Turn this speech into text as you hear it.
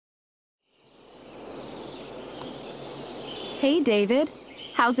Hey, David.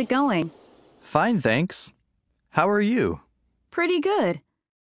 How's it going? Fine, thanks. How are you? Pretty good.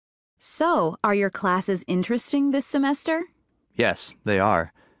 So, are your classes interesting this semester? Yes, they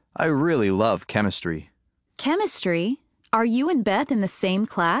are. I really love chemistry. Chemistry? Are you and Beth in the same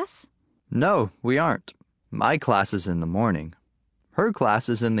class? No, we aren't. My class is in the morning. Her class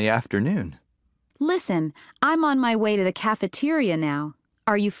is in the afternoon. Listen, I'm on my way to the cafeteria now.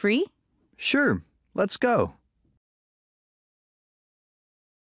 Are you free? Sure, let's go.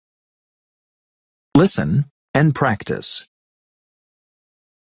 Listen and practice.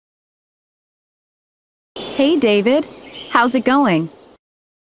 Hey, David. How's it going?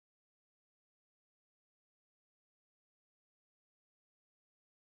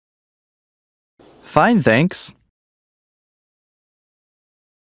 Fine, thanks.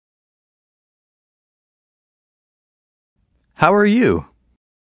 How are you?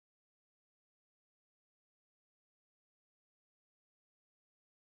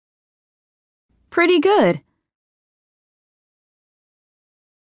 Pretty good.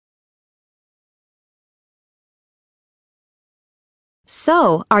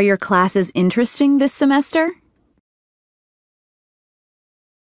 So, are your classes interesting this semester?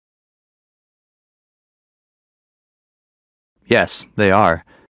 Yes, they are.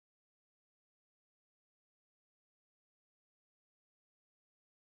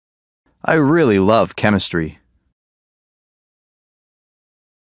 I really love chemistry.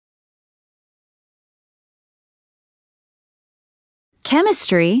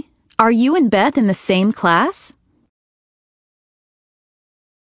 Chemistry? Are you and Beth in the same class?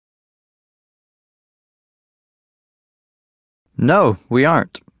 No, we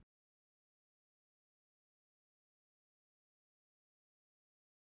aren't.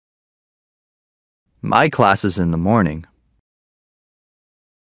 My class is in the morning.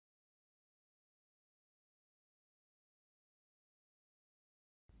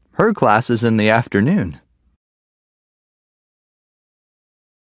 Her class is in the afternoon.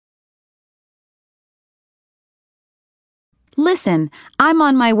 Listen, I'm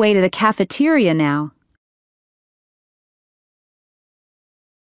on my way to the cafeteria now.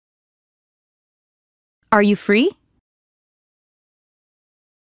 Are you free?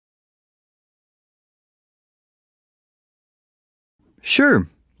 Sure,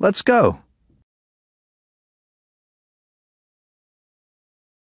 let's go.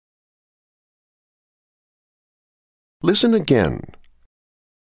 Listen again.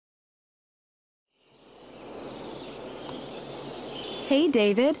 Hey,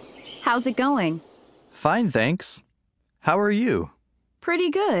 David. How's it going? Fine, thanks. How are you? Pretty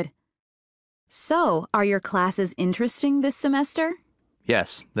good. So, are your classes interesting this semester?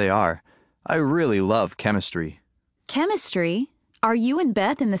 Yes, they are. I really love chemistry. Chemistry? Are you and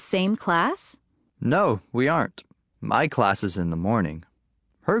Beth in the same class? No, we aren't. My class is in the morning.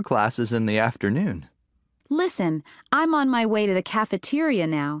 Her class is in the afternoon. Listen, I'm on my way to the cafeteria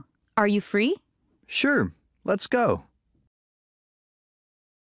now. Are you free? Sure, let's go.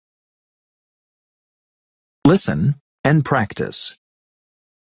 Listen and practice.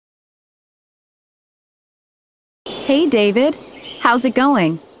 Hey, David. How's it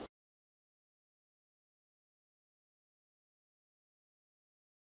going?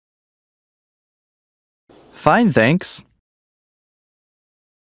 Fine, thanks.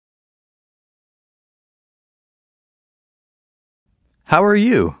 How are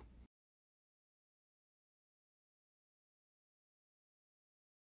you?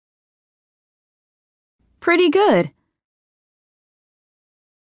 Pretty good.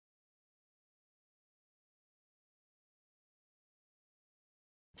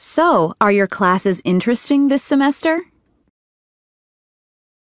 So, are your classes interesting this semester?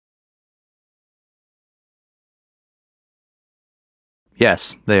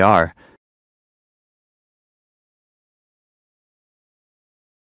 Yes, they are.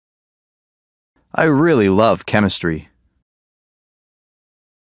 I really love chemistry.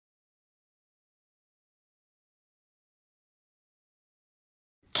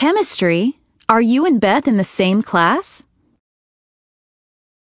 Chemistry? Are you and Beth in the same class?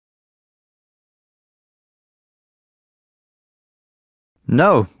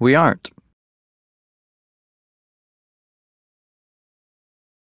 No, we aren't.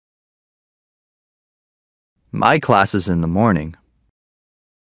 My class is in the morning.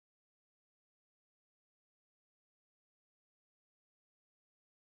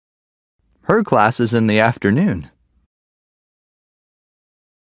 Her class is in the afternoon.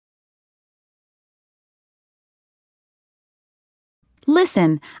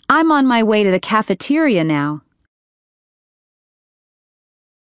 Listen, I'm on my way to the cafeteria now.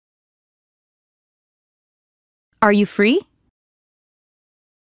 Are you free?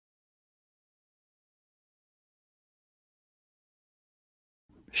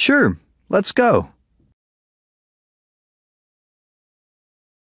 Sure, let's go.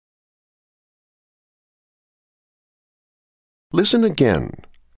 Listen again.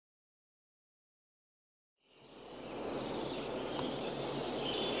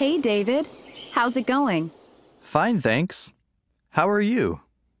 Hey, David. How's it going? Fine, thanks. How are you?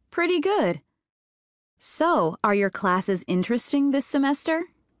 Pretty good. So, are your classes interesting this semester?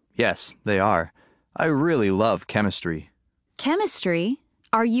 Yes, they are. I really love chemistry. Chemistry?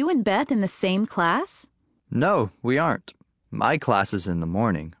 Are you and Beth in the same class? No, we aren't. My class is in the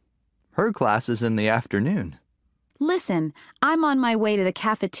morning. Her class is in the afternoon. Listen, I'm on my way to the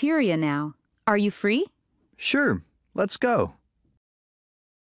cafeteria now. Are you free? Sure, let's go.